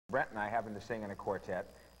Brent and I happen to sing in a quartet,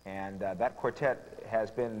 and that quartet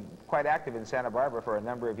has been quite active in Santa Barbara for a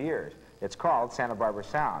number of years. It's called Santa Barbara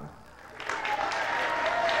Sound.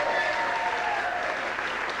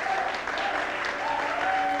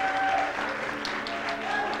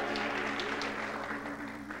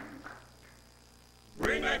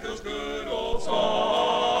 Bring back those good old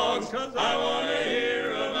songs, 'cause I want to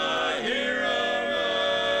hear 'em, I hear 'em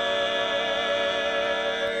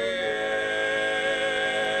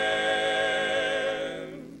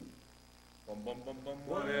again.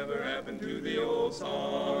 Whatever happened to the old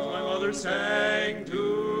songs my mother sang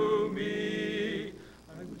to me?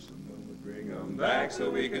 I wish someone would bring 'em back so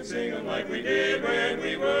we could sing 'em like we did when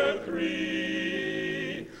we were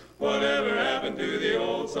 3. Whatever happened to the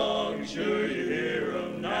old songs? Sure you hear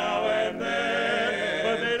 'em now and then,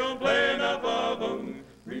 but they don't play enough of 'em.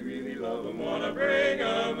 We really love 'em, wanna bring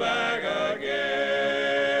 'em back again.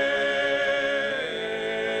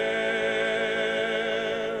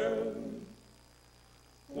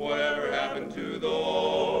 Whatever happened to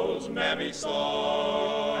those mammy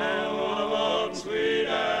songs? And one of 'em, Sweet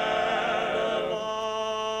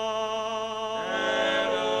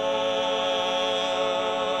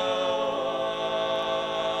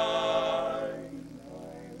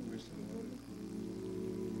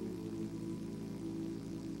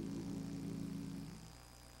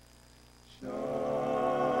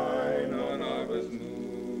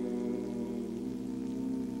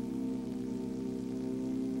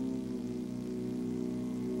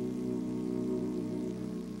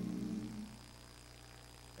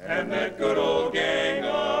and that good old gang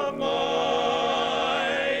of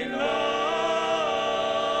mine,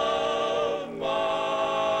 of mine.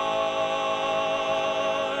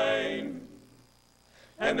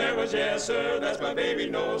 And there was, yes sir, that's my baby,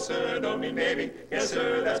 no sir, don't mean maybe, yes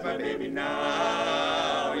sir, that's my baby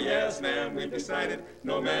now. Yes ma'am, we've decided,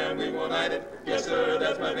 no ma'am, we won't hide it, yes sir,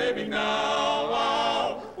 that's my baby now.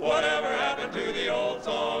 Wow. Whatever happened to the old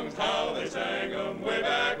songs, how they sang 'em way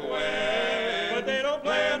back when, but they don't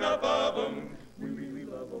play enough of 'em. We really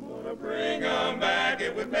love 'em, wanna bring 'em back.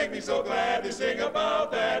 It would make me so glad to sing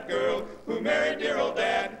about that girl who married dear old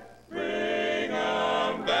dad. Bring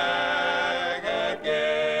 'em back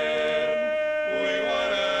again. We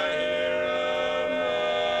wanna hear 'em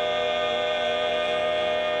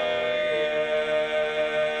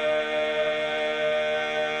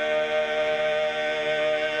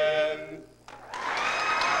again.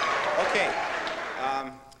 Okay.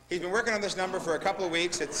 He's been working on this number for a couple of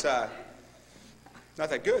weeks. It's not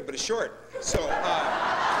that good, but it's short. So,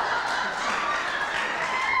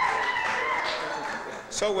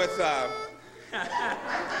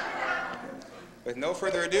 with no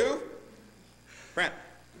further ado, Brent.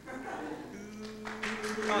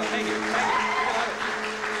 Oh, thank you.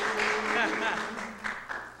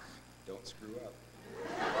 Don't screw up.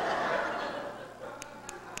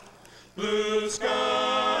 Blue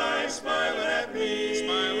sky smiling at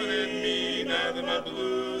me, nothing but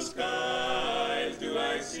blue skies do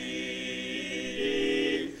I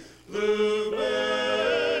see.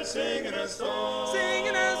 Bluebirds singing a song,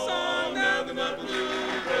 nothing but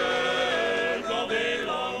bluebirds all day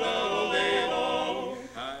long, all day long.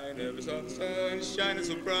 I never saw the sun shining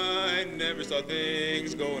so bright, never saw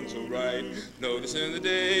things going so right. Noticing the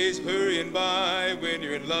days hurrying by, when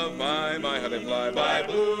you're in love, my, how they fly by.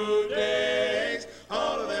 Blue days,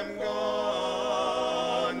 all of them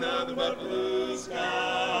gone, nothing but blue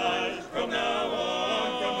skies from now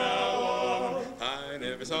on, from now on. I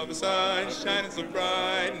never saw the sun shining so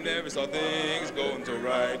bright, never saw things going so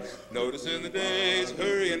right. Noticing the days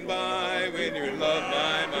hurrying by, when you're in love,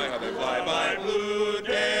 my, how they fly by. Blue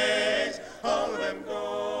days, all of them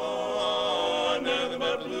gone, nothing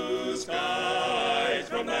but blue skies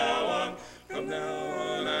from now on. From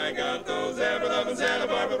now on, I got those ever-loving Santa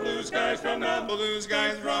Barbara blue skies from now, blue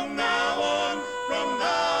skies from now.